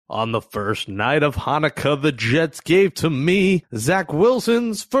On the first night of Hanukkah, the Jets gave to me Zach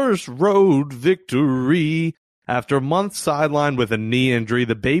Wilson's first road victory. After a month sidelined with a knee injury,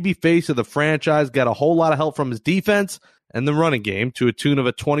 the baby face of the franchise got a whole lot of help from his defense and the running game to a tune of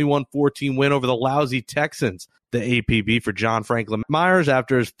a 21-14 win over the lousy Texans. The APB for John Franklin Myers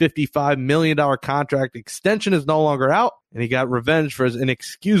after his $55 million contract extension is no longer out, and he got revenge for his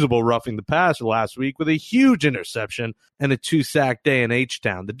inexcusable roughing the passer last week with a huge interception and a 2-sack day in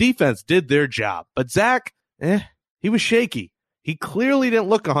H-Town. The defense did their job, but Zach, he was shaky. He clearly didn't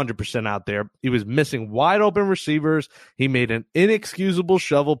look 100% out there. He was missing wide open receivers. He made an inexcusable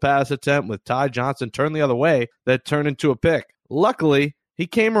shovel pass attempt with Ty Johnson turned the other way that turned into a pick. Luckily, he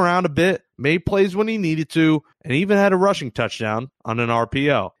came around a bit, made plays when he needed to, and even had a rushing touchdown on an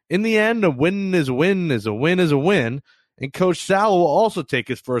RPO. In the end, a win is a win is a win is a win, and Coach Sal will also take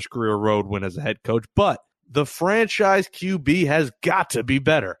his first career road win as a head coach, but the franchise QB has got to be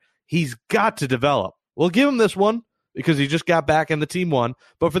better. He's got to develop. We'll give him this one because he just got back and the team won,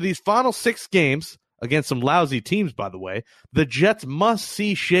 but for these final 6 games, against some lousy teams, by the way, the Jets must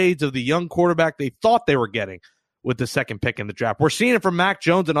see shades of the young quarterback they thought they were getting with the second pick in the draft. We're seeing it from Mac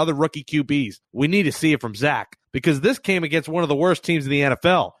Jones and other rookie QBs. We need to see it from Zach because this came against one of the worst teams in the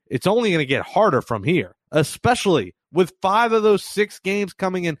NFL. It's only going to get harder from here, especially with 5 of those 6 games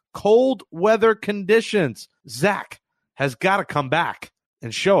coming in cold weather conditions. Zach has got to come back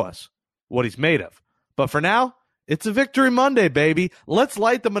and show us what he's made of. But for now, it's a Victory Monday, baby. Let's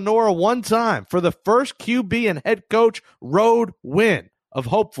light the menorah one time for the first QB and head coach road win of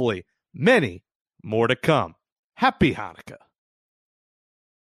hopefully many more to come. Happy Hanukkah.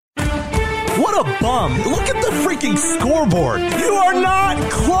 What a bum. Look at the freaking scoreboard. You are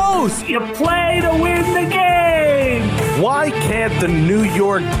not close. You play to win the game. Why can't the New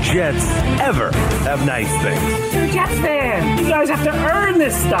York Jets ever have nice things? You're a Jets fan. You guys have to earn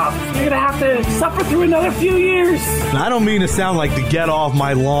this stuff. You're going to have to suffer through another few years. And I don't mean to sound like the get off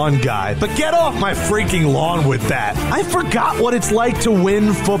my lawn guy, but get off my freaking lawn with that. I forgot what it's like to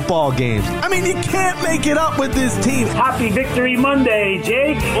win football games. I mean, you can't make it up with this team. Happy Victory Monday,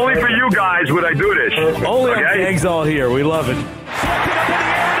 Jake. Only for you guys would I do this. Only our gang's all here. We love it.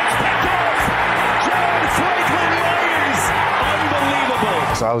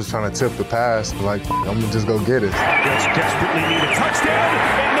 So I was trying to tip the pass, like, I'm going to just go get it. Jets desperately need a touchdown,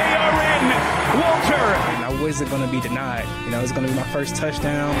 and they are in. Walter. I wasn't going to be denied. It's going to be my first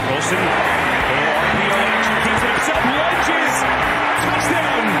touchdown. Wilson, RPO action, keeps it himself, lunges,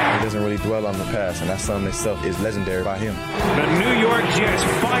 touchdown. He doesn't really dwell on the pass, and that something itself is legendary by him. The New York Jets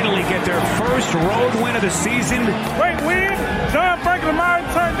finally get their first road win of the season. Great win. John Franklin Myers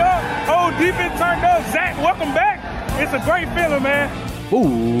turned up. Whole defense turned up. Zach, welcome back. It's a great feeling, man.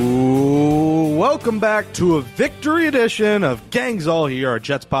 Ooh, welcome back to a victory edition of Gangs All Here, our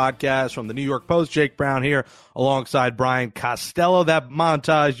Jets podcast from the New York Post. Jake Brown here alongside Brian Costello. That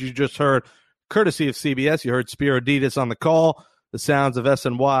montage you just heard, courtesy of CBS. You heard Spiro Dedes on the call, the sounds of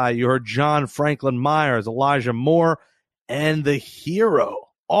SNY. You heard John Franklin Myers, Elijah Moore, and the hero,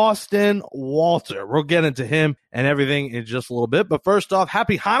 Austin Walter. We'll get into him and everything in just a little bit. But first off,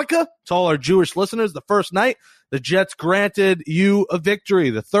 happy Hanukkah to all our Jewish listeners. The first night, the Jets granted you a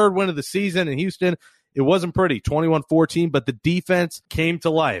victory, the third win of the season in Houston. It wasn't pretty, 21-14, but the defense came to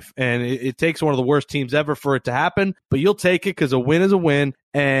life. And it takes one of the worst teams ever for it to happen. But you'll take it because a win is a win.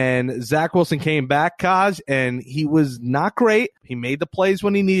 And Zach Wilson came back, Kaj, and he was not great. He made the plays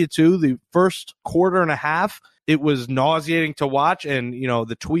when he needed to. The first quarter and a half, it was nauseating to watch. And,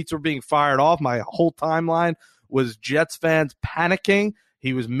 the tweets were being fired off. My whole timeline was Jets fans panicking.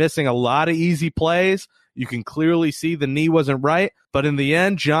 He was missing a lot of easy plays. You can clearly see the knee wasn't right. But in the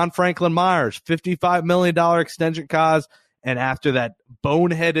end, John Franklin Myers, $55 million extension cause. And after that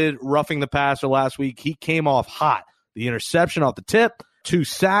boneheaded roughing the passer last week, he came off hot. The interception off the tip, 2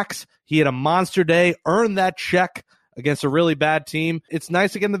 sacks. He had a monster day, earned that check against a really bad team. It's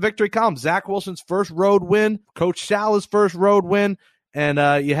nice to get in the victory column. Zach Wilson's first road win, Coach Salah's first road win.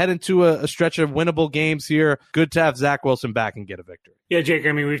 And you head into a stretch of winnable games here. Good to have Zach Wilson back and get a victory. Yeah, Jake,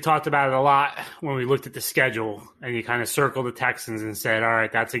 we've talked about it a lot when we looked at the schedule and you kind of circled the Texans and said, all right,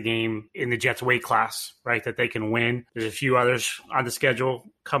 that's a game in the Jets weight class, right, that they can win. There's a few others on the schedule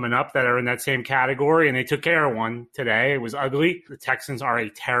coming up that are in that same category, and they took care of one today. It was ugly. The Texans are a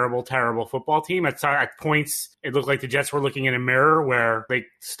terrible, terrible football team. At points, it looked like the Jets were looking in a mirror where they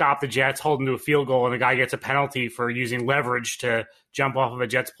stopped the Jets, hold them to a field goal, and the guy gets a penalty for using leverage to jump off of a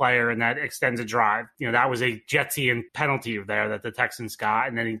Jets player and that extends a drive. That was a Jetsian penalty there that the Texans got,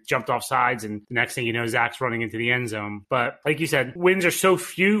 and then he jumped off sides, and the next thing you know, Zach's running into the end zone. But like you said, wins are so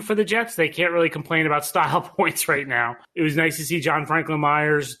few for the Jets, they can't really complain about style points right now. It was nice to see John Franklin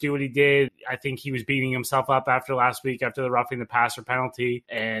Myers do what he did. I think he was beating himself up after last week after the roughing the passer penalty.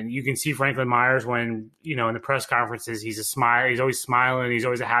 And you can see Franklin Myers when, in the press conferences, he's always smiling. He's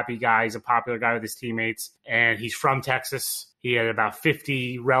always a happy guy. He's a popular guy with his teammates. And he's from Texas. He had about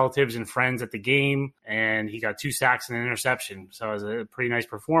 50 relatives and friends at the game, and he got 2 sacks and an interception. So it was a pretty nice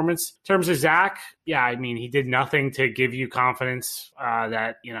performance. In terms of Zach, he did nothing to give you confidence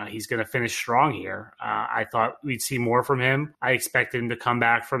that, he's going to finish strong here. I thought we'd see more from him. I expected him to come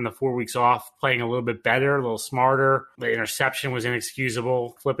back from the 4 weeks off playing a little bit better, a little smarter. The interception was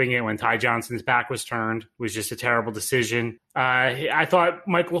inexcusable. Flipping it when Ty Johnson's back was turned was just a terrible decision. I thought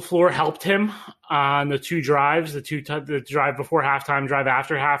Mike LaFleur helped him on the 2 drives, the drive before halftime, drive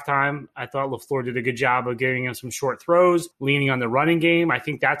after halftime. I thought LaFleur did a good job of giving him some short throws, leaning on the running game. I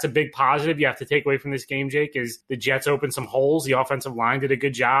think that's a big positive you have to take away from this game, Jake, is the Jets opened some holes. The offensive line did a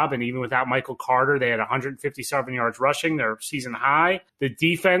good job, and even without Michael Carter, they had 157 yards rushing, their season high. The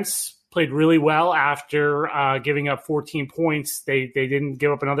defense played really well after giving up 14 points. They didn't give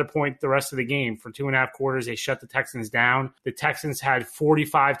up another point the rest of the game. For 2.5 quarters, they shut the Texans down. The Texans had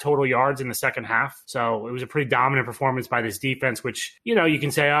 45 total yards in the second half. So it was a pretty dominant performance by this defense, which, you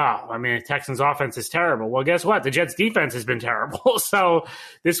can say, the Texans offense is terrible. Well, guess what? The Jets defense has been terrible. So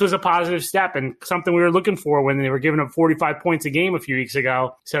this was a positive step and something we were looking for when they were giving up 45 points a game a few weeks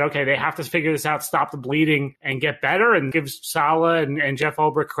ago. Said, okay, they have to figure this out, stop the bleeding, and get better, and give Saleh and Jeff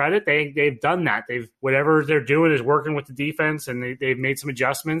Ulbrich credit. They've done that. Whatever they're doing is working with the defense, and they've made some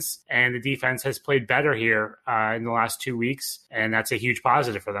adjustments, and the defense has played better here in the last 2 weeks, and that's a huge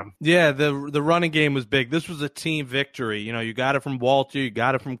positive for them. Yeah, the running game was big. This was a team victory. You got it from Walter, you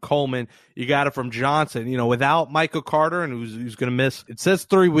got it from Coleman, you got it from Johnson. Without Michael Carter, and who's going to miss, it says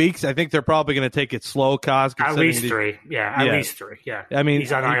 3 weeks. I think they're probably going to take it slow, Kaz. At least 3. Yeah, at least 3. Yeah.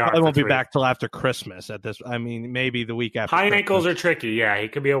 He's on IR. He probably won't be back till after Christmas at this. Maybe the week after. High ankles are tricky. Yeah, he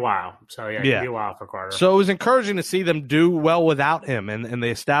could be a while. So, it could be a while for Carter. So it was encouraging to see them do well without him, and they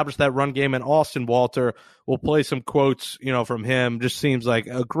established that run game. And Austin Walter, we'll play some quotes, from him. Just seems like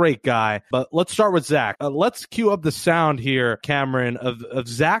a great guy. But let's start with Zach. Let's cue up the sound here, Cameron, of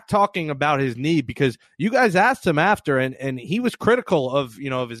Zach talking about his knee, because you guys asked him after, and he was critical of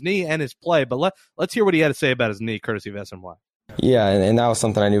his knee and his play. But let's hear what he had to say about his knee, courtesy of SNY. Yeah, and that was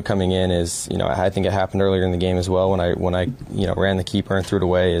something I knew coming in. Is I think it happened earlier in the game as well when I ran the keeper and threw it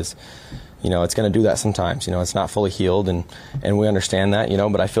away. Is it's going to do that sometimes. It's not fully healed, and we understand that,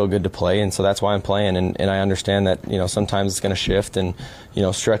 but I feel good to play, and so that's why I'm playing, and I understand that, sometimes it's going to shift and,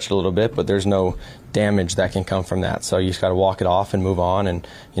 stretch it a little bit, but there's no damage that can come from that. So you just got to walk it off and move on, and,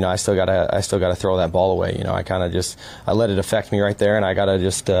 I still got to throw that ball away. I let it affect me right there, and I got to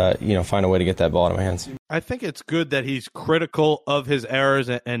just, find a way to get that ball out of my hands. I think it's good that he's critical of his errors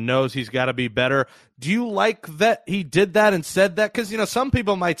and knows he's got to be better. Do you like that he did that and said that? Because, some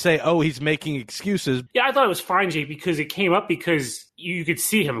people might say, he's making excuses. Yeah, I thought it was fine, Jake, because it came up because you could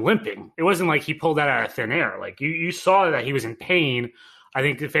see him limping. It wasn't like he pulled that out of thin air. Like, you saw that he was in pain. I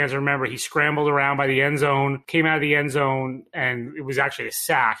think the fans remember he scrambled around by the end zone, came out of the end zone, and it was actually a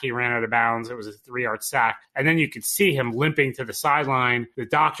sack. He ran out of bounds. It was a 3-yard sack. And then you could see him limping to the sideline. The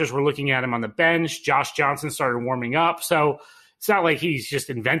doctors were looking at him on the bench. Josh Johnson started warming up. So it's not like he's just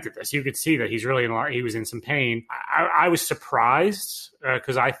invented this. You could see that he was in some pain. I was surprised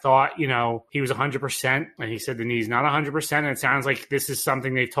because I thought, he was 100%, and he said the knee's not 100%. And it sounds like this is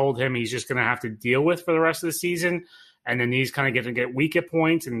something they've told him he's just going to have to deal with for the rest of the season. And the knees kind of going to get weak at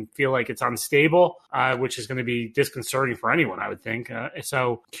points and feel like it's unstable, which is going to be disconcerting for anyone, I would think.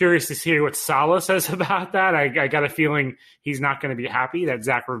 So curious to see what Saleh says about that. I got a feeling he's not going to be happy that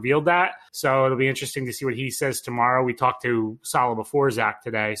Zach revealed that. So it'll be interesting to see what he says tomorrow. We talked to Saleh before Zach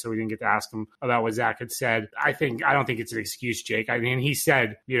today, so we didn't get to ask him about what Zach had said. I don't think it's an excuse, Jake. I mean, he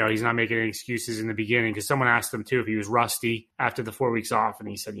said, he's not making any excuses in the beginning, because someone asked him too if he was rusty after the 4 weeks off, and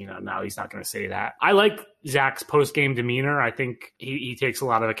he said, no, he's not going to say that. I like Zach's post-game demeanor. I think he takes a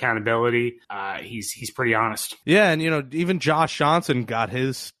lot of accountability. He's pretty honest. Yeah, and even Josh Johnson got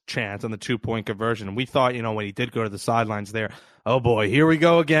his chance on the 2-point conversion. And we thought, when he did go to the sidelines there, oh boy, here we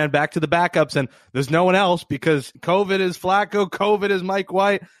go again, back to the backups, and there's no one else because COVID is Flacco, COVID is Mike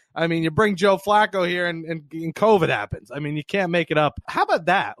White. I mean, you bring Joe Flacco here and COVID happens. I mean, you can't make it up. How about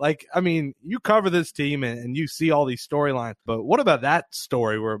that? Like, I mean, you cover this team and you see all these storylines, but what about that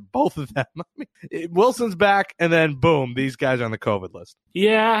story where both of them, I mean, Wilson's back and then boom, these guys are on the COVID list?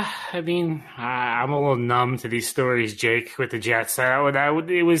 Yeah, I mean, I'm a little numb to these stories, Jake, with the Jets.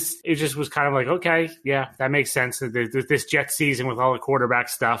 It just was kind of like, okay, yeah, that makes sense. This Jets season with all the quarterback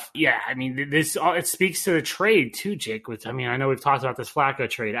stuff. Yeah, I mean, it speaks to the trade too, Jake. I know we've talked about this Flacco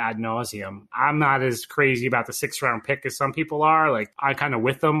trade ad nauseum. I'm not as crazy about the 6th round pick as some people are. Like, I'm kind of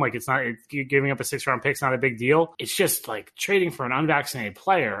with them. Like, giving up a 6th round pick's not a big deal. It's just like trading for an unvaccinated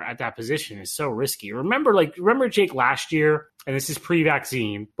player at that position is so risky. Remember Jake last year? And this is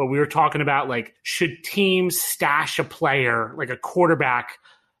pre-vaccine, but we were talking about, like, should teams stash a player, like a quarterback,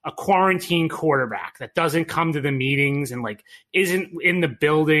 a quarantine quarterback that doesn't come to the meetings and, like, isn't in the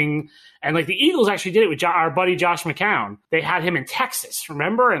building. And, like, the Eagles actually did it with our buddy Josh McCown. They had him in Texas,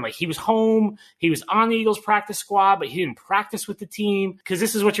 remember? And, like, he was home. He was on the Eagles practice squad, but he didn't practice with the team because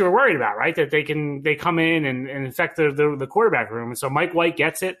this is what you were worried about, right? That they come in and infect the quarterback room. And so Mike White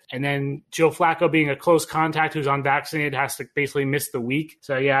gets it. And then Joe Flacco, being a close contact who's unvaccinated, has to basically miss the week.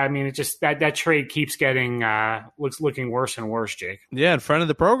 So, yeah, I mean, it just that trade keeps getting looking worse and worse, Jake. Yeah, and friend of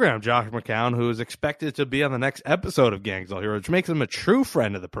the program, Josh McCown, who is expected to be on the next episode of Gangs All Here, which makes him a true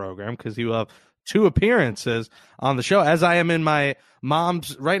friend of the program because he will have 2 appearances on the show, as I am in my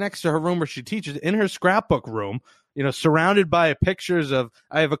mom's, right next to her room where she teaches, in her scrapbook room, surrounded by pictures of,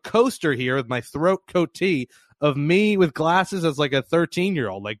 I have a coaster here with my throat coat tee of me with glasses as like a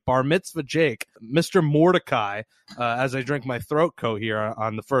 13-year-old, like Bar Mitzvah Jake, Mr. Mordecai, as I drink my throat coat here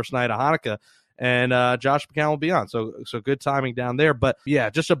on the first night of Hanukkah. And Josh McCown will be on. So good timing down there. But, yeah,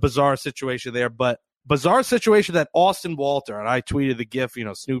 just a bizarre situation there. But bizarre situation that Austin Walter, and I tweeted the GIF,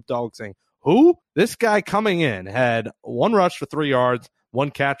 Snoop Dogg saying, who? This guy coming in had 1 rush for 3 yards,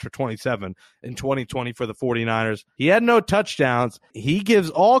 1 catch for 27 in 2020 for the 49ers. He had no touchdowns. He gives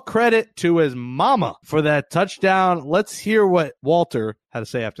all credit to his mama for that touchdown. Let's hear what Walter had to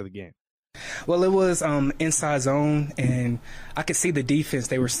say after the game. Well, it was inside zone, and I could see the defense.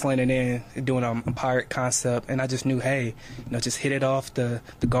 They were slanting in, doing a pirate concept, and I just knew, hey, just hit it off the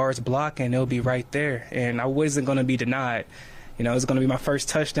guard's block, and it'll be right there. And I wasn't going to be denied. It was going to be my first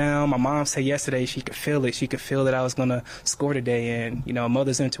touchdown. My mom said yesterday she could feel it. She could feel that I was going to score today, and, a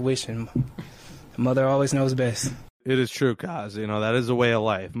mother's intuition. Mother always knows best. It is true, Kaz. That is a way of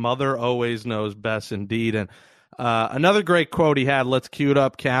life. Mother always knows best indeed, and another great quote he had, let's cue it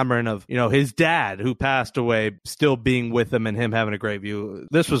up, Cameron, of, his dad who passed away still being with him and him having a great view.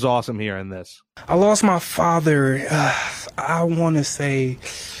 This was awesome hearing this. I lost my father, I want to say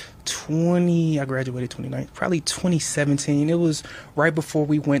I graduated 29, probably 2017. It was right before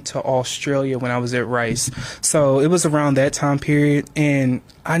we went to Australia when I was at Rice. So it was around that time period. And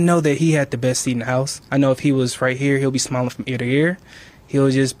I know that he had the best seat in the house. I know if he was right here, he'll be smiling from ear to ear. He'll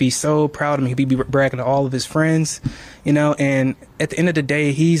just be so proud of me. He'll be bragging to all of his friends, and at the end of the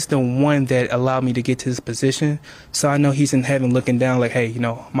day, he's the one that allowed me to get to this position. So I know he's in heaven looking down like, hey,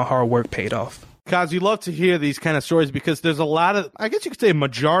 my hard work paid off. Kaz, you love to hear these kind of stories because there's a lot of, I guess you could say a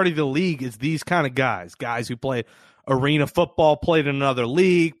majority of the league is these kind of guys who play arena football, played in another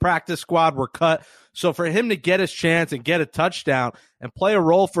league, practice squad, were cut. So for him to get his chance and get a touchdown and play a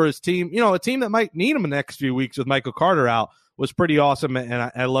role for his team, a team that might need him in the next few weeks with Michael Carter out, was pretty awesome.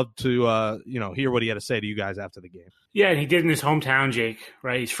 And I love to, hear what he had to say to you guys after the game. Yeah, and he did in his hometown, Jake,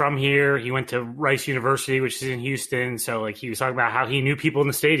 right? He's from here. He went to Rice University, which is in Houston. So, he was talking about how he knew people in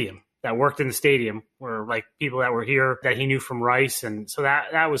the stadium that worked in the stadium were, people that were here that he knew from Rice. And so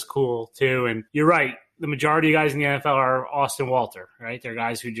that was cool, too. And you're right. The majority of guys in the NFL are Austin Walter, right? They're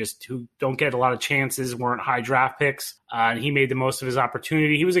guys who don't get a lot of chances, weren't high draft picks. And he made the most of his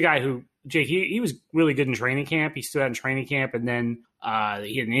opportunity. He was a guy who, Jake, he was really good in training camp. He stood out in training camp, and then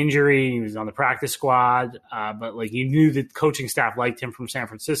he had an injury. He was on the practice squad, but you knew the coaching staff liked him from San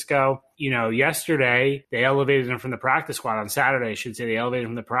Francisco. Yesterday they elevated him from the practice squad. On Saturday, I should say, they elevated him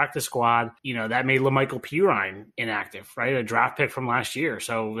from the practice squad. That made LaMichael Pirine inactive, right? A draft pick from last year.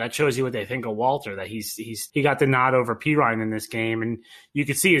 So that shows you what they think of Walter, that he got the nod over Pirine in this game, and you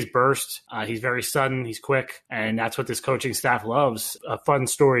could see his burst. He's very sudden, he's quick, and that's what this coaching staff loves. A fun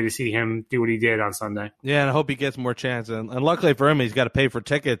story to see him do what he did on Sunday. Yeah, and I hope he gets more chance. And luckily for him, he's got to pay for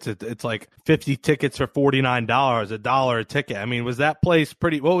tickets. It's like 50 tickets for $49, $1 a ticket. I mean, was that place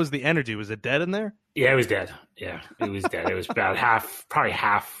what was the energy? Was it dead in there? Yeah, it was dead. Yeah, it was dead. It was about half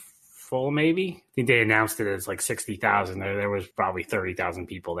full, maybe. I think they announced it as like 60,000. There was probably 30,000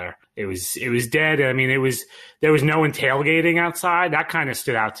 people there. It was dead. I mean, there was no one tailgating outside. That kind of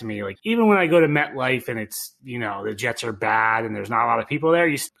stood out to me. Like, even when I go to MetLife and it's, the Jets are bad and there's not a lot of people there,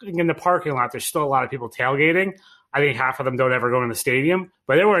 in the parking lot, there's still a lot of people tailgating. I think half of them don't ever go in the stadium,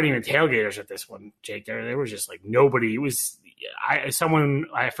 but there weren't even tailgaters at this one, Jake. There was just like nobody. It was I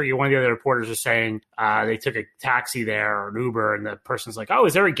forget, one of the other reporters was saying they took a taxi there or an Uber, and the person's like, "Oh,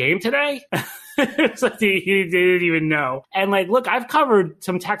 is there a game today?" It's like they didn't even know. And like, look, I've covered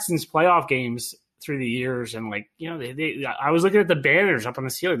some Texans playoff games through the years, and like, I was looking at the banners up on the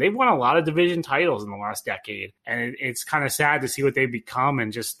ceiling. They've won a lot of division titles in the last decade, and it's kind of sad to see what they've become,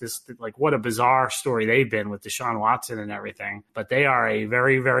 and just this, like, what a bizarre story they've been with Deshaun Watson and everything. But they are a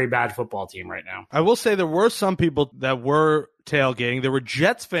very, very bad football team right now. I will say there were some people that were tailgating. There were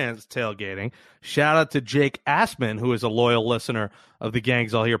Jets fans tailgating. Shout out to Jake Assman, who is a loyal listener of the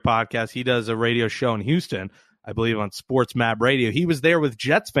Gangs All Here podcast. He does a radio show in Houston, I believe on Sports Map Radio. He was there with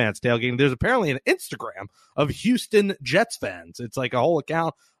Jets fans tailgating. There's apparently an Instagram of Houston Jets fans. It's like a whole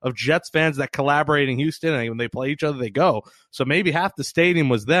account of Jets fans that collaborate in Houston, and when they play each other, they go. So maybe half the stadium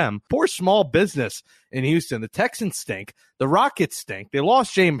was them. Poor small business in Houston. The Texans stink. The Rockets stink. They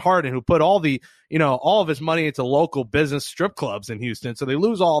lost James Harden, who put all of his money into local business strip clubs in Houston. So they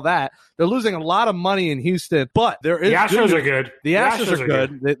lose all that. They're losing a lot of money in Houston, but there is the Astros are good. The Astros are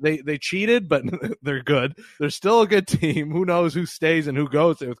good. They cheated, but they're good. They're still a good team. Who knows who stays and who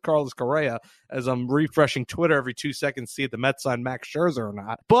goes there with Carlos Correa, as I'm refreshing Twitter every 2 seconds to see if the Mets sign Max Scherzer or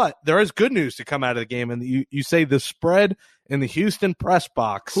not. But there is good news to come out of the game, and you say the spread in the Houston press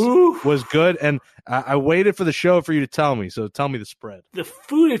box was good, and I waited for the show for you to tell me, so tell me the spread. The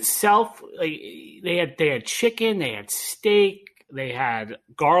food itself, like, they had chicken, they had steak, they had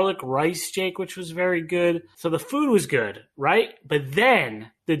garlic rice, Jake, which was very good. So the food was good, right? But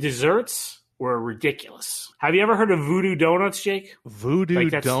then the desserts were ridiculous. Have you ever heard of Voodoo Donuts, Jake? Voodoo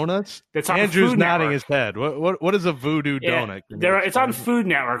Donuts? That's on Andrew's Food nodding Network. his head. What is a Voodoo Donut? It's on Food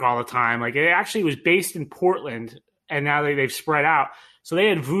Network all the time. Like, it actually was based in Portland, and now they've spread out. So they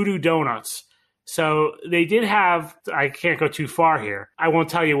had Voodoo Donuts. So they did have. I can't go too far here. I won't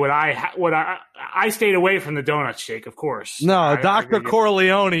tell you what I stayed away from the donuts, Jake. Of course. No, Dr.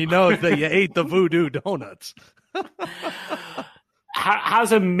 Corleone knows that you ate the Voodoo Donuts.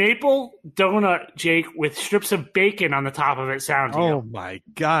 How's a maple donut, Jake, with strips of bacon on the top of it sound to you? Oh, my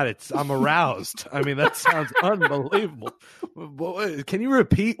God. I'm aroused. I mean, that sounds unbelievable. Can you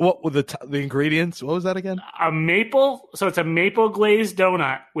repeat what were the ingredients? What was that again? So it's a maple glazed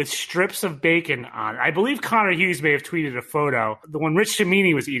donut with strips of bacon on it. I believe Connor Hughes may have tweeted a photo. The one Rich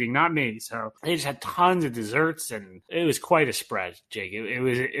Cimini was eating, not me. So they just had tons of desserts, and it was quite a spread, Jake.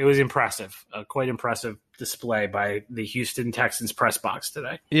 It was impressive, quite impressive display by the Houston Texans press box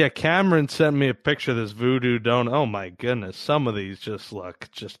today. Yeah, Cameron sent me a picture of this Voodoo donut. Oh my goodness, some of these just look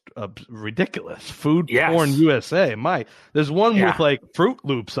ridiculous. Food Porn USA. There's one with like Fruit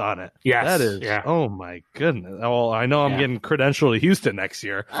Loops on it. Yes, that is. Yeah. Oh my goodness. Oh, I know I'm getting credentialed to Houston next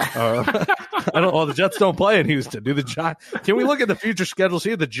year. The Jets don't play in Houston. Do the Giants? Can we look at the future schedules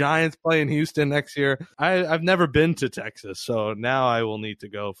here? The Giants play in Houston next year. I've never been to Texas, so now I will need to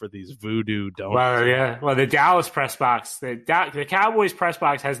go for these Voodoo donuts. Well, yeah. Well, the Dallas press box, the Cowboys press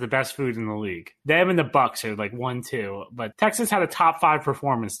box has the best food in the league. Them and the Bucks are like 1-2, but Texans had a top 5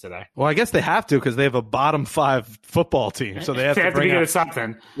 performance today. Well, I guess they have to because they have a bottom 5 football team, so they have to be good at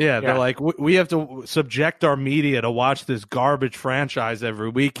something. Yeah, they're like, we have to subject our media to watch this garbage franchise every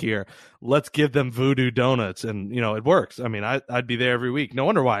week here. Let's give them Voodoo Donuts, and it works. I mean, I'd be there every week. No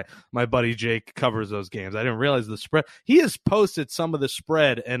wonder why my buddy Jake covers those games. I didn't realize the spread. He has posted some of the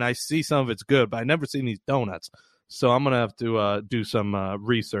spread, and I see some of it's good, but I've never seen these donuts. So I'm gonna have to do some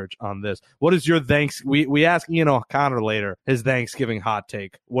research on this. What is your We ask Ian O'Connor later his Thanksgiving hot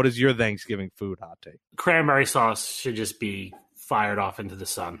take. What is your Thanksgiving food hot take? Cranberry sauce should just be fired off into the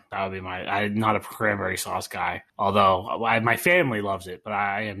sun. That would be I'm not a cranberry sauce guy, although my family loves it, but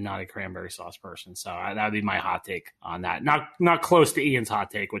I am not a cranberry sauce person. So that would be my hot take on that. Not close to Ian's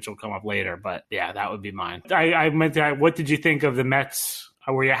hot take, which will come up later, but yeah, that would be mine. I meant that. What did you think of the Mets?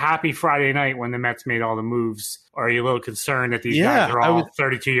 Were you happy Friday night when the Mets made all the moves? Or are you a little concerned that these guys are all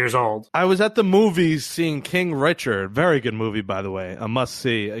 32 years old? I was at the movies seeing King Richard. Very good movie, by the way. A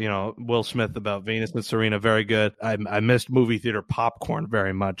must-see. Will Smith about Venus and Serena. Very good. I missed movie theater popcorn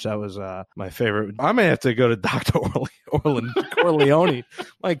very much. That was my favorite. I may have to go to Dr. Corleone.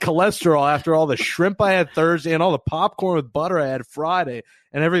 My cholesterol after all the shrimp I had Thursday and all the popcorn with butter I had Friday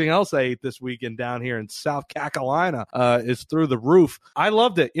and everything else I ate this weekend down here in South Carolina is through the roof. I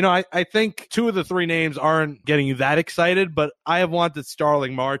loved it. I think 2 of the 3 names aren't getting getting you that excited, but I have wanted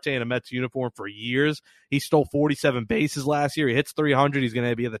Starling Marte in a Mets uniform for years. He stole 47 bases last year. He hits 300. He's going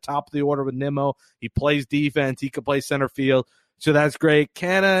to be at the top of the order with Nimmo. He plays defense. He could play center field. So that's great.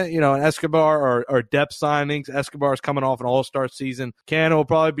 Canna, and Escobar are depth signings. Escobar is coming off an all-star season. Canna will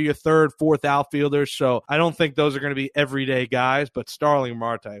probably be your third, fourth outfielder. So I don't think those are going to be everyday guys, but Starling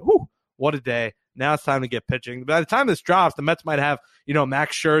Marte, what a day. Now it's time to get pitching. By the time this drops, the Mets might have,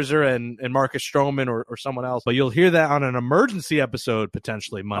 Max Scherzer and Marcus Stroman or someone else. But you'll hear that on an emergency episode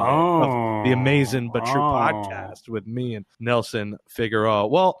potentially Monday of the Amazing But True podcast with me and Nelson Figueroa.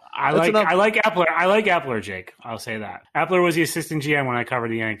 Well, I like Epler. I like Epler, Jake. I'll say that. Epler was the assistant GM when I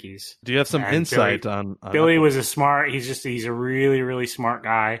covered the Yankees. Do you have some insight on Billy? Was he's a really, really smart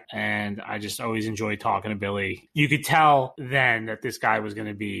guy, and I just always enjoyed talking to Billy. You could tell then that this guy was going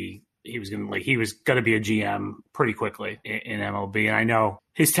to be. He was going to be a GM pretty quickly in MLB. And I know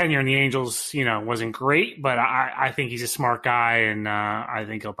his tenure in the Angels, wasn't great, but I think he's a smart guy, and I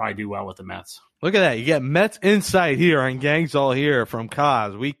think he'll probably do well with the Mets. Look at that. You get Mets insight here on Gangs All Here from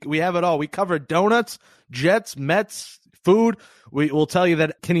Kaz. We have it all. We covered donuts, Jets, Mets, food. We'll tell you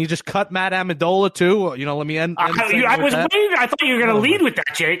that. Can you just cut Matt Amendola too? Let me end. I was waiting. I thought you were going to lead with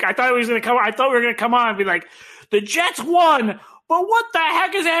that, Jake. I thought we were going to come on and be like, the Jets won. But what the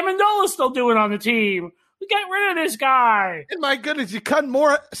heck is Amendola still doing on the team? Get rid of this guy. And my goodness, you cut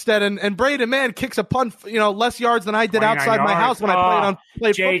Morstead and Braden Mann kicks a punt, less yards than I did outside my house when I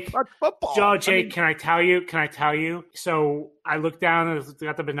played football. Joe, Jake, can I tell you? So I looked down and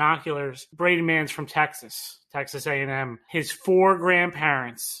got the binoculars. Braden Mann's from Texas A&M. His 4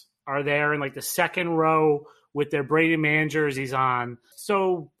 grandparents are there in the second row with their Braden Mann jerseys on.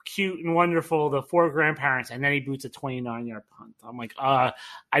 So cute and wonderful, the 4 grandparents, and then he boots a 29-yard punt. I'm like, I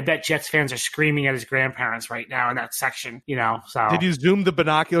bet Jets fans are screaming at his grandparents right now in that section, so. Did you zoom the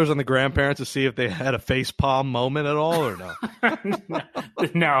binoculars on the grandparents to see if they had a facepalm moment at all or no?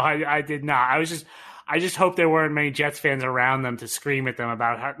 No, I did not. I just hope there weren't many Jets fans around them to scream at them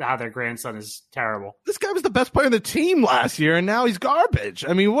about how their grandson is terrible. This guy was the best player on the team last year, and now he's garbage.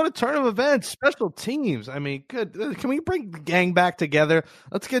 I mean, what a turn of events. Special teams. I mean, good. Can we bring the gang back together?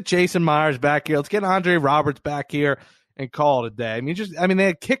 Let's get Jason Myers back here. Let's get Andre Roberts back here and call it a day. They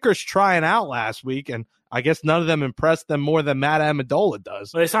had kickers trying out last week, and I guess none of them impressed them more than Matt Amendola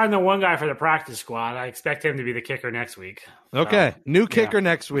does. Well, they signed the one guy for the practice squad. I expect him to be the kicker next week. Okay, new kicker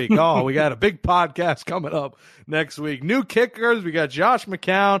next week. Oh, we got a big podcast coming up next week. New kickers. We got Josh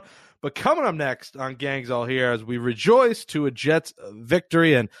McCown. But coming up next on Gangs All Here, as we rejoice to a Jets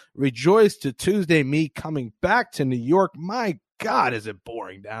victory and rejoice to Tuesday me coming back to New York. My God, is it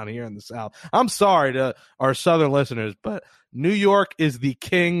boring down here in the South. I'm sorry to our Southern listeners, but New York is the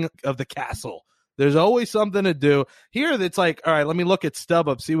king of the castle. There's always something to do. Here, it's like, all right, let me look at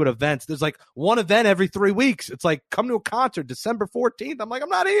StubHub, see what events. There's one event every 3 weeks. It's like, come to a concert December 14th. I'm like, I'm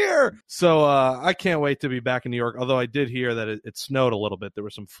not here. So I can't wait to be back in New York, although I did hear that it snowed a little bit. There were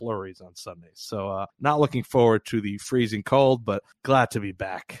some flurries on Sundays. So not looking forward to the freezing cold, but glad to be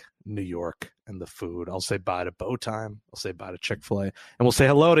back. New York and the food. I'll say bye to Bowtime. I'll say bye to Chick-fil-A. And we'll say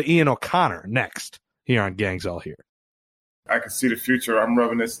hello to Ian O'Connor next here on Gangs All Here. I can see the future. I'm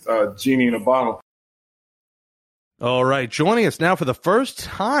rubbing this genie in a bottle. All right, joining us now for the first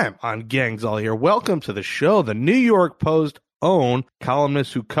time on Gangs All Here. Welcome to the show, the New York Post own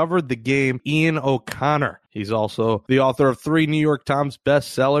columnist who covered the game, Ian O'Connor. He's also the author of 3 New York Times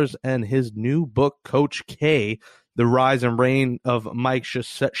bestsellers and his new book, Coach K, The Rise and Reign of Mike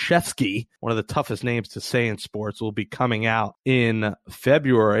Krzyzewski, one of the toughest names to say in sports, will be coming out in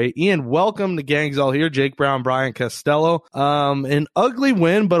February. Ian, welcome to Gangs All Here. Jake Brown, Brian Costello. An ugly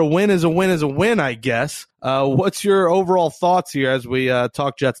win, but a win is a win, I guess. What's your overall thoughts here as we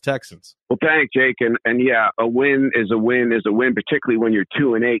talk Jets-Texans? Well, thanks, Jake. And yeah, a win is a win, particularly when you're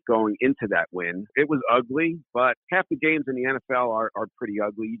 2-8 going into that win. It was ugly, but half the games in the NFL are pretty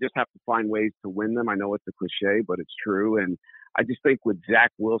ugly. You just have to find ways to win them. I know it's a cliche, but it's true. And I just think with Zach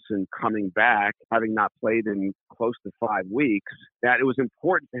Wilson coming back, having not played in close to 5 weeks, that it was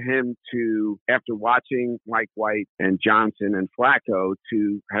important for him to, after watching Mike White and Johnson and Flacco,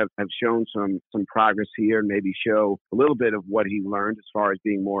 to have shown some progress here and maybe show a little bit of what he learned as far as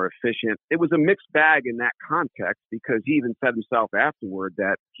being more efficient. It was a mixed bag in that context because he even said himself afterward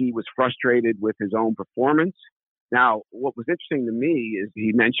that he was frustrated with his own performance. Now, what was interesting to me is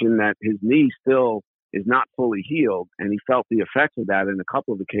he mentioned that his knee still is not fully healed, and he felt the effects of that in a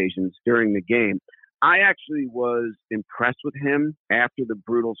couple of occasions during the game. I actually was impressed with him after the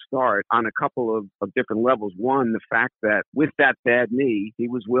brutal start on a couple of different levels. One, the fact that with that bad knee, he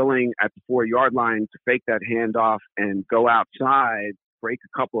was willing at the 4-yard line to fake that handoff and go outside break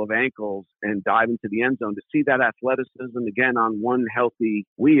a couple of ankles and dive into the end zone. To see that athleticism again on one healthy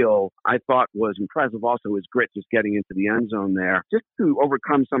wheel, I thought was impressive. Also his grit just getting into the end zone there. Just to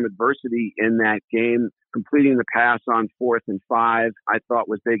overcome some adversity in that game, completing the pass on 4th and 5, I thought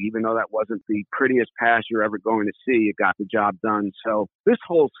was big, even though that wasn't the prettiest pass you're ever going to see. It got the job done. So this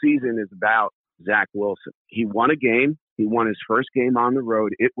whole season is about Zach Wilson. He won a game. He won his first game on the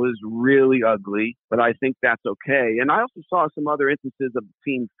road. It was really ugly, but I think that's okay. And I also saw some other instances of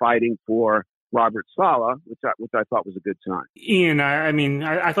the team fighting for Robert Saleh, which I thought was a good sign. Ian,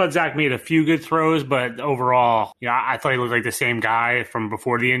 I thought Zach made a few good throws, but overall, I thought he looked like the same guy from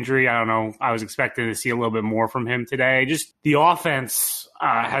before the injury. I don't know. I was expecting to see a little bit more from him today. Just the offense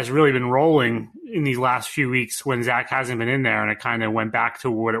has really been rolling in these last few weeks when Zach hasn't been in there, and it kind of went back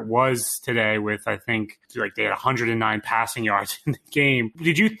to what it was today with, I think, like they had 109 passing yards in the game.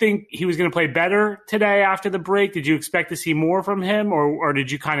 Did you think he was going to play better today after the break? Did you expect to see more from him, or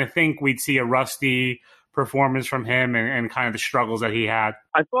did you kind of think we'd see a rusty performance from him and kind of the struggles that he had?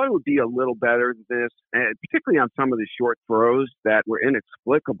 I thought it would be a little better than this, and particularly on some of the short throws that were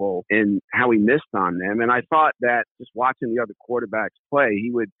inexplicable in how he missed on them. And I thought that just watching the other quarterbacks play,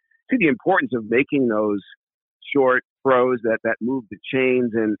 he would see the importance of making those short throws that moved the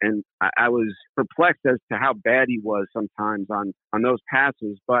chains. And I was perplexed as to how bad he was sometimes on those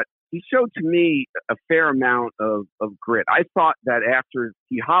passes. But he showed to me a fair amount of grit. I thought that after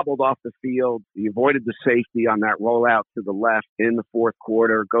he hobbled off the field, he avoided the safety on that rollout to the left in the fourth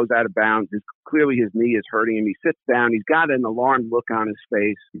quarter, goes out of bounds. Clearly his knee is hurting him. He sits down. He's got an alarmed look on his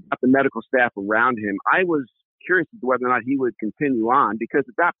face. He's got the medical staff around him. I was curious as to whether or not he would continue on, because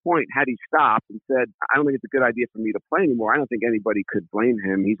at that point, had he stopped and said, I don't think it's a good idea for me to play anymore, I don't think anybody could blame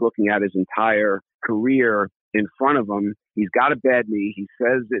him. He's looking at his entire career in front of him. He's got a bad knee. He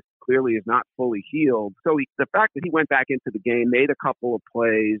says it clearly is not fully healed. So the fact that he went back into the game, made a couple of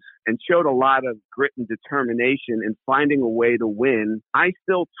plays, and showed a lot of grit and determination in finding a way to win, I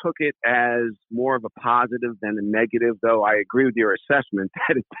still took it as more of a positive than a negative, though I agree with your assessment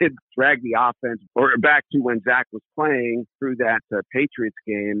that it did drag the offense back to when Zach was playing through that Patriots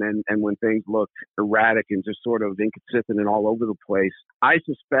game and when things looked erratic and just sort of inconsistent and all over the place. I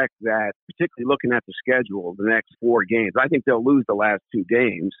suspect that, particularly looking at the schedule, the next 4 games, I think they'll lose the last 2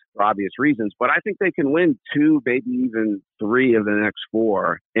 games for obvious reasons, but I think they can win 2, maybe even 3 of the next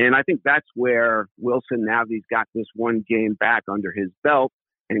 4. And I think that's where Wilson, now that he's got this one game back under his belt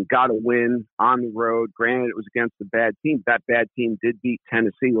and got a win on the road, granted it was against a bad team. That bad team did beat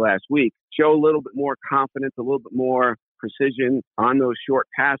Tennessee last week. Show a little bit more confidence, a little bit more precision on those short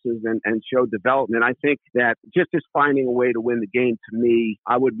passes and show development. I think that just finding a way to win the game, to me,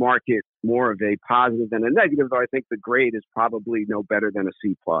 I would mark it more of a positive than a negative, though I think the grade is probably no better than a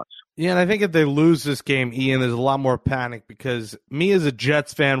C+. Yeah, and I think if they lose this game, Ian, there's a lot more panic, because me as a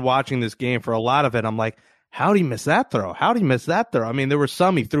Jets fan watching this game for a lot of it, I'm like, how'd he miss that throw? How'd he miss that throw? I mean, there were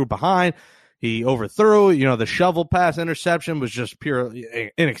some he threw behind. He overthrew, the shovel pass interception was just pure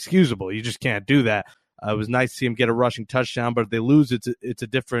inexcusable. You just can't do that. It was nice to see him get a rushing touchdown, but if they lose, it's a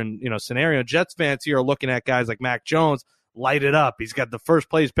different, scenario. Jets fans here are looking at guys like Mac Jones light it up. He's got the first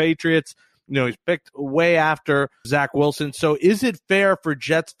place Patriots. He's picked way after Zach Wilson. So is it fair for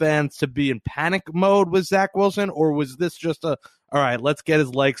Jets fans to be in panic mode with Zach Wilson, or was this just all right, let's get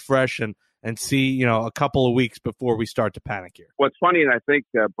his legs fresh and see, a couple of weeks before we start to panic here? What's funny, and I think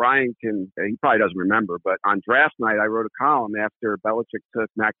Brian he probably doesn't remember, but on draft night, I wrote a column after Belichick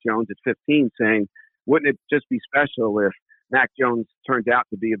took Mac Jones at 15 saying, wouldn't it just be special if Mac Jones turns out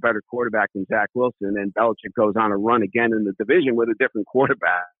to be a better quarterback than Zach Wilson and Belichick goes on a run again in the division with a different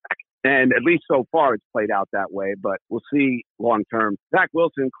quarterback? And at least so far, it's played out that way, but we'll see long term. Zach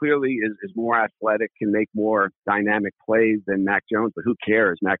Wilson clearly is more athletic, can make more dynamic plays than Mac Jones, but who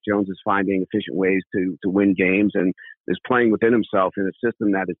cares? Mac Jones is finding efficient ways to win games and is playing within himself in a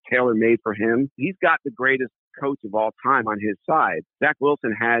system that is tailor-made for him. He's got the greatest coach of all time on his side. Zach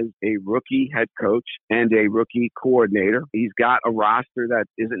Wilson has a rookie head coach and a rookie coordinator. He's got a roster that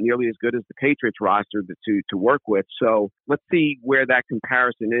isn't nearly as good as the Patriots roster to work with. So let's see where that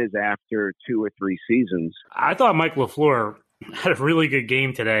comparison is after 2 or 3 seasons. I thought Mike LaFleur had a really good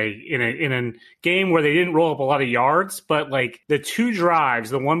game today in a game where they didn't roll up a lot of yards, but like the 2 drives,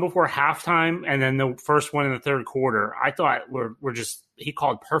 the one before halftime and then the first one in the third quarter, I thought were just, he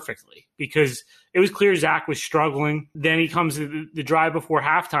called perfectly, because it was clear Zach was struggling. Then he comes to the drive before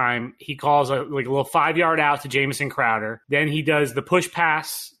halftime. He calls a little 5-yard out to Jamison Crowder. Then he does the push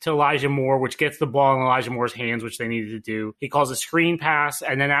pass to Elijah Moore, which gets the ball in Elijah Moore's hands, which they needed to do. He calls a screen pass,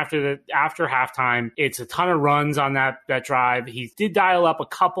 and then after halftime, it's a ton of runs on that drive. He did dial up a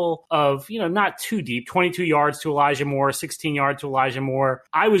couple of, not too deep, 22 yards to Elijah Moore, 16 yards to Elijah Moore.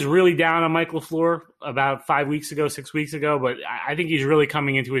 I was really down on Mike LaFleur about 6 weeks ago, but I think he's really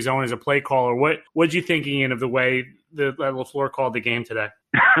coming into his own as a play caller. What'd you think, Ian, of the way that LaFleur called the game today?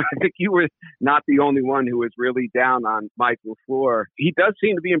 I think you were not the only one who was really down on Mike LaFleur. He does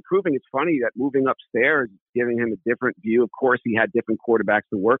seem to be improving. It's funny that moving upstairs, giving him a different view. Of course, he had different quarterbacks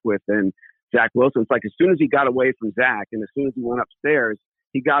to work with than Zach Wilson. It's like as soon as he got away from Zach and as soon as he went upstairs,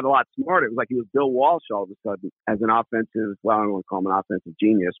 he got a lot smarter. It was like he was Bill Walsh all of a sudden as an offensive, well, I don't want to call him an offensive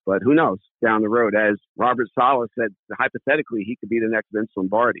genius, but who knows down the road. As Robert Saleh said, hypothetically, he could be the next Vince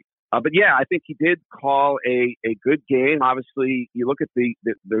Lombardi. But yeah, I think he did call a good game. Obviously, you look at the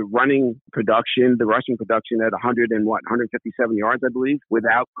running production, the rushing production at 157 yards, I believe,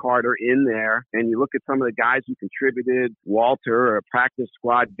 without Carter in there. And you look at some of the guys who contributed, Walter, a practice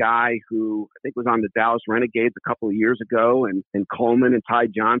squad guy who I think was on the Dallas Renegades a couple of years ago, and Coleman and Ty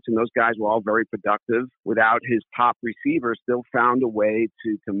Johnson, those guys were all very productive. Without his top receiver, still found a way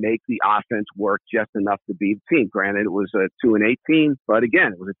to make the offense work just enough to beat the team. Granted, it was a 2-8 team, but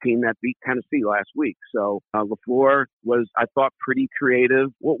again, it was a team that beat Tennessee last week. So LaFleur was, I thought, pretty creative.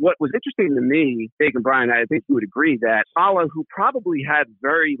 What was interesting to me, Jake and Brian, I think you would agree that Saleh, who probably had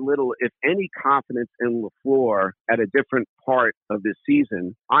very little, if any, confidence in LaFleur at a different part of this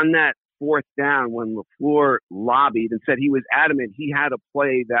season, on that fourth down when LaFleur lobbied and said he was adamant he had a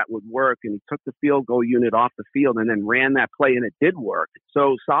play that would work, and he took the field goal unit off the field and then ran that play, and it did work.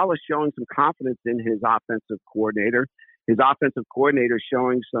 So Saleh showing some confidence in his offensive coordinator. His offensive coordinator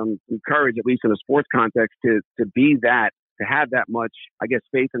showing some courage, at least in a sports context, to be that, to have that much, I guess,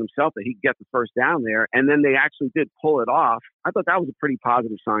 faith in himself that he could get the first down there. And then they actually did pull it off. I thought that was a pretty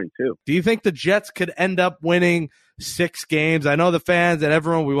positive sign, too. Do you think the Jets could end up winning 6 games? I know the fans and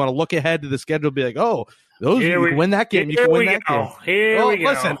everyone, we want to look ahead to the schedule and be like, oh, you can win that game. You can win that game. Here we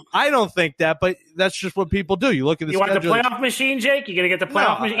go. Listen, I don't think that, but that's just what people do. You look at the schedule. You want the playoff machine, Jake? You're going to get the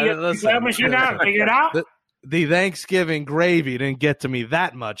playoff machine out? Figure it out? The Thanksgiving gravy didn't get to me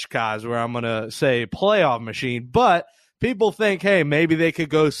that much, Kaz, where I'm going to say playoff machine. But people think, hey, maybe they could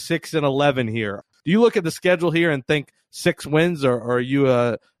go 6-11 here. Do you look at the schedule here and think 6 wins, or are you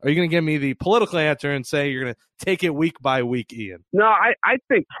going to give me the political answer and say you're going to take it week by week, Ian? No, I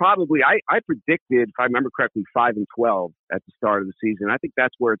think probably I predicted, if I remember correctly, 5-12 at the start of the season. I think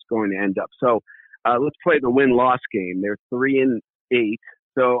that's where it's going to end up. So let's play the win-loss game. They're 3-8.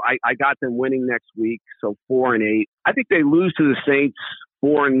 So I got them winning next week, so 4-8. I think they lose to the Saints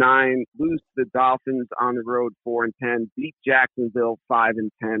 4-9, lose to the Dolphins on the road 4-10, beat Jacksonville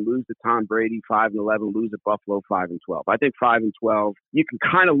 5-10, lose to Tom Brady 5-11, lose at Buffalo 5-12. I think 5-12. You can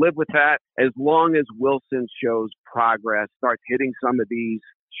kind of live with that as long as Wilson shows progress, starts hitting some of these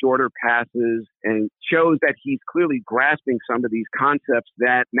shorter passes, and shows that he's clearly grasping some of these concepts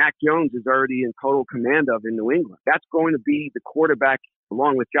that Mac Jones is already in total command of in New England. That's going to be the quarterback,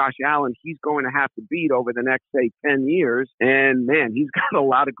 along with Josh Allen, he's going to have to beat over the next, say, 10 years. And, man, he's got a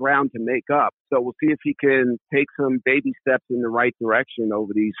lot of ground to make up. So we'll see if he can take some baby steps in the right direction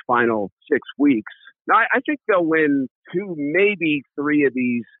over these final 6 weeks. Now, I think they'll win 2, maybe 3 of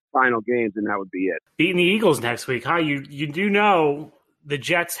these final games, and that would be it. Beating the Eagles next week, huh? You do know the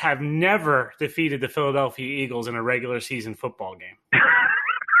Jets have never defeated the Philadelphia Eagles in a regular season football game.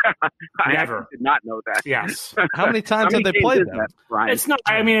 Never. I did not know that. Yes. How many times have they played them? It's not.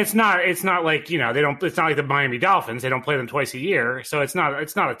 I mean, it's not like, they don't. It's not like the Miami Dolphins. They don't play them twice a year, so it's not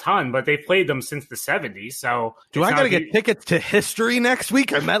a ton. But they played them since the 70s. So do I got to get tickets to history next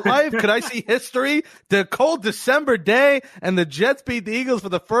week at MetLife? Could I see history? The cold December day, and the Jets beat the Eagles for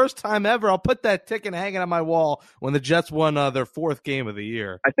the first time ever. I'll put that ticket hanging on my wall when the Jets won their 4th game of the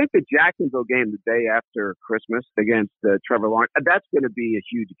year. I think the Jacksonville game the day after Christmas against Trevor Lawrence, that's going to be a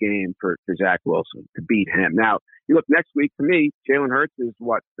huge game for Zach Wilson to beat him. Now, you look next week, to me, Jalen Hurts is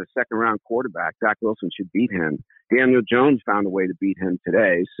the 2nd round quarterback. Zach Wilson should beat him. Daniel Jones found a way to beat him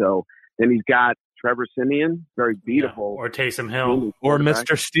today. So then he's got Trevor Siemian, very beatable. Or Taysom Hill. Or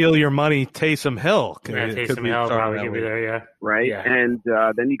Mr. Steal Your Money, Taysom Hill. Taysom Hill probably could be there, yeah. Right? Yeah. And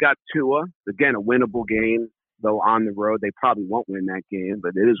then you got Tua, again, a winnable game. Though on the road, they probably won't win that game,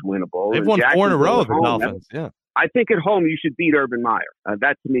 but it is winnable. They've won 4 in a row, the Dolphins, yeah. I think at home you should beat Urban Meyer.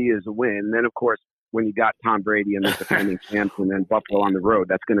 That to me is a win. And then, of course, when you got Tom Brady and the defending champs and then Buffalo on the road,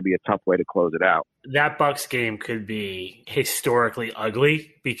 that's going to be a tough way to close it out. That Bucs game could be historically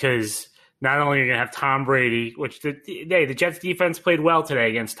ugly because not only are you going to have Tom Brady, which the Jets defense played well today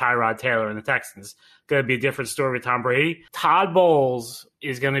against Tyrod Taylor and the Texans. Going to be a different story with Tom Brady. Todd Bowles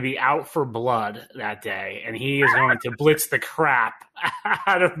is going to be out for blood that day, and he is going to blitz the crap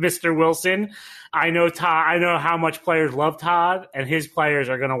out of Mr. Wilson. I know how much players love Todd, and his players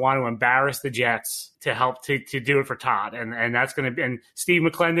are going to want to embarrass the Jets to help to do it for Todd. And that's going to be, and Steve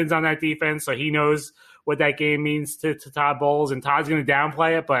McClendon's on that defense, so he knows what that game means to Todd Bowles, and Todd's going to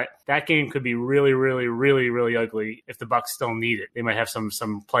downplay it, but that game could be really, really, really, really ugly if the Bucs still need it. They might have some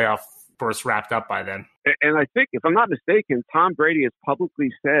playoff bursts wrapped up by then. And I think, if I'm not mistaken, Tom Brady has publicly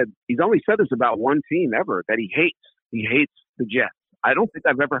said, he's only said this about one team ever, that he hates the Jets. I don't think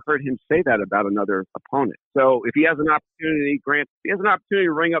I've ever heard him say that about another opponent. So if he has an opportunity,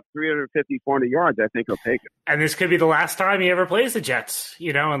 to ring up 350, 400 yards, I think he'll take it. And this could be the last time he ever plays the Jets,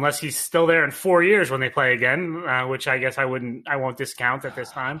 unless he's still there in 4 years when they play again, which I guess I won't discount at this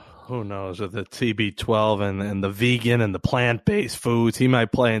time. Who knows with the TB12 and the vegan and the plant-based foods, he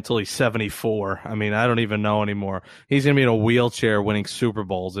might play until he's 74. I mean, I don't even know anymore. He's going to be in a wheelchair winning Super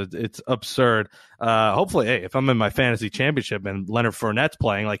Bowls. It's absurd. Hopefully, hey, if I'm in my fantasy championship and Leonard Fournette's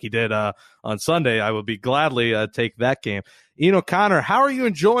playing like he did on Sunday, I would be gladly take that game. Ian O'Connor, how are you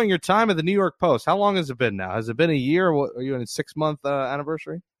enjoying your time at the New York Post? How long has it been now? Has it been a year? Are you in a 6-month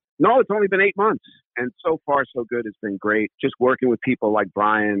anniversary? No, it's only been 8 months. And so far, so good. It's been great. Just working with people like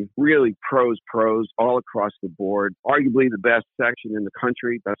Brian, really pros all across the board. Arguably the best section in the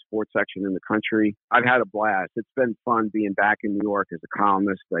country, best sports section in the country. I've had a blast. It's been fun being back in New York as a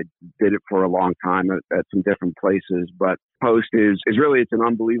columnist. I did it for a long time at some different places. But Post is really, it's an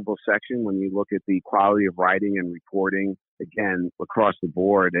unbelievable section when you look at the quality of writing and reporting. Again, across the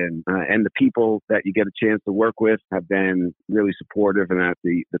board, and the people that you get a chance to work with have been really supportive and at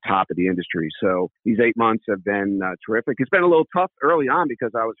the top of the industry. So these 8 months have been terrific. It's been a little tough early on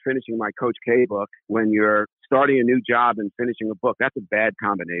because I was finishing my Coach K book. When you're starting a new job and finishing a book, that's a bad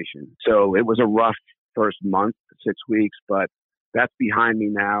combination. So it was a rough first month, 6 weeks, but that's behind me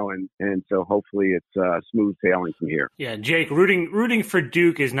now, and so hopefully it's smooth sailing from here. Yeah, Jake, rooting for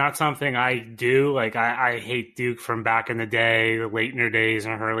Duke is not something I do. Like, I hate Duke from back in the day, the Leitner days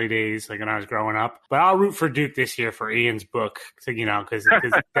and Hurley days, like when I was growing up. But I'll root for Duke this year for Ian's book,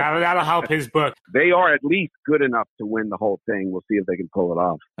 because that'll help his book. They are at least good enough to win the whole thing. We'll see if they can pull it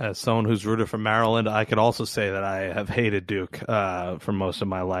off. As someone who's rooted for Maryland, I could also say that I have hated Duke for most of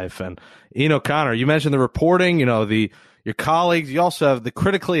my life. And Ian O'Connor, you mentioned the reporting, your colleagues. You also have the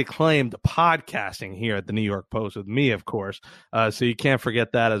critically acclaimed podcasting here at the New York Post with me, of course. So you can't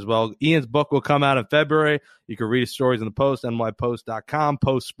forget that as well. Ian's book will come out in February. You can read his stories in the Post, nypost.com,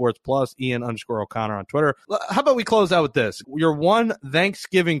 Post Sports Plus, Ian_O'Connor on Twitter. How about we close out with this? Your one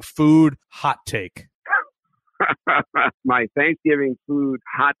Thanksgiving food hot take. My Thanksgiving food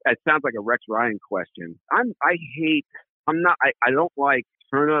hot. It sounds like a Rex Ryan question. I don't like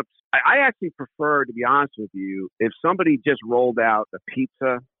turnips. I actually prefer, to be honest with you, if somebody just rolled out a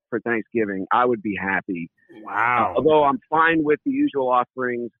pizza for Thanksgiving, I would be happy. Wow. Although I'm fine with the usual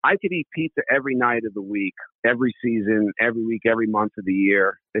offerings. I could eat pizza every night of the week, every season, every week, every month of the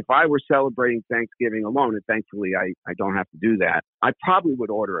year. If I were celebrating Thanksgiving alone, and thankfully I don't have to do that, I probably would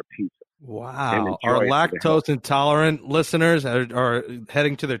order a pizza. Wow. Our lactose intolerant listeners are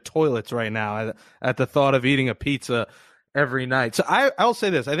heading to their toilets right now at the thought of eating a pizza every night. So I'll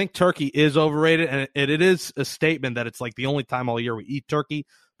say this. I think turkey is overrated, and it is a statement that it's like the only time all year we eat turkey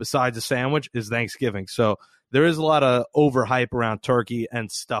besides a sandwich is Thanksgiving. So there is a lot of overhype around turkey and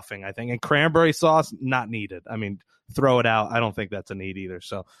stuffing, I think. And cranberry sauce, not needed. I mean, throw it out. I don't think that's a need either.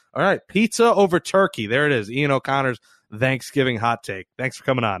 So, all right, pizza over turkey. There it is. Ian O'Connor's Thanksgiving hot take. Thanks for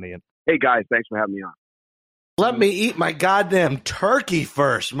coming on, Ian. Hey, guys. Thanks for having me on. Let me eat my goddamn turkey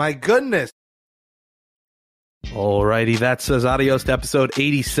first. My goodness. Alrighty, that says adios to episode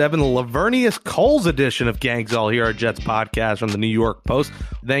 87, the Lavernius Coles edition of Gangs All Here, our Jets podcast from the New York Post.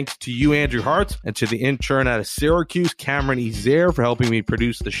 Thanks to you, Andrew Hartz, and to the intern out of Syracuse, Cameron Ezer, for helping me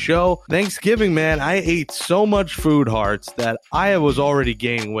produce the show. Thanksgiving, man, I ate so much food, Hartz, that I was already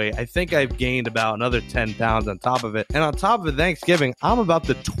gaining weight. I think I've gained about another 10 pounds on top of it. And on top of it, Thanksgiving, I'm about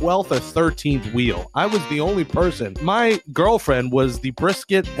the 12th or 13th wheel. I was the only person. My girlfriend was the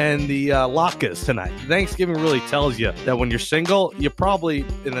brisket and the latkes tonight. Thanksgiving really tells you that when you're single, you probably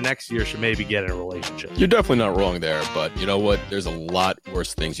in the next year should maybe get in a relationship. You're definitely not wrong there, but you know what? There's a lot worse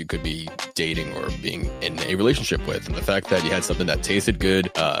worst things you could be dating or being in a relationship with. And the fact that you had something that tasted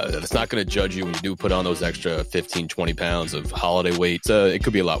good, that's not going to judge you when you do put on those extra 15, 20 pounds of holiday weight. It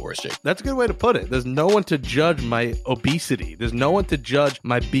could be a lot worse, Jake. That's a good way to put it. There's no one to judge my obesity. There's no one to judge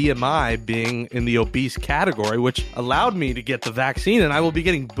my BMI being in the obese category, which allowed me to get the vaccine, and I will be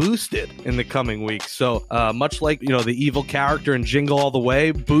getting boosted in the coming weeks. So much like, the evil character in Jingle All the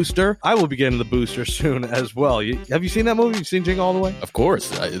Way, Booster, I will be getting the booster soon as well. Have you seen that movie? You've seen Jingle All the Way? Of course.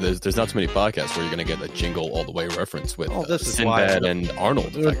 There's not too many podcasts where you're going to get a Jingle All the Way reference with Sinbad and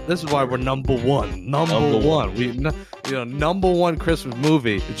Arnold. This is why we're number one. Number one. Number one Christmas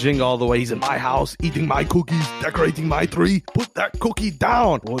movie, Jingle All the Way. He's in my house, eating my cookies, decorating my tree. Put that cookie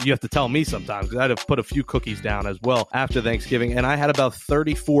down. Well, you have to tell me sometimes, because I'd have put a few cookies down as well after Thanksgiving, and I had about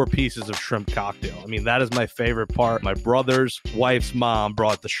 34 pieces of shrimp cocktail. I mean, that is my favorite part. My brother's wife's mom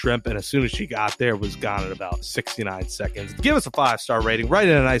brought the shrimp, and as soon as she got there, it was gone in about 69 seconds. Give us a 5-star rating. Write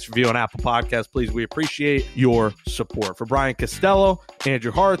in a nice review on Apple Podcasts, please. We appreciate your support. For Brian Costello,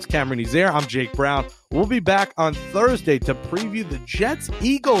 Andrew Hartz, Cameron Ezer, I'm Jake Brown. We'll be back on Thursday to preview the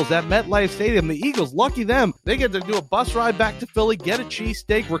Jets-Eagles at MetLife Stadium. The Eagles, lucky them, they get to do a bus ride back to Philly, get a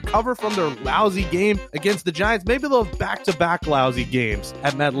cheesesteak, recover from their lousy game against the Giants. Maybe they'll have back-to-back lousy games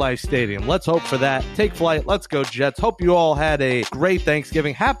at MetLife Stadium. Let's hope for that. Take flight. Let's go, Jets. Hope you all had a great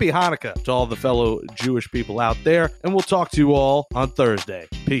Thanksgiving. Happy Hanukkah to all the fellow Jewish people out there. And we'll talk to you all on Thursday.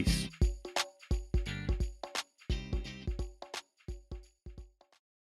 Peace.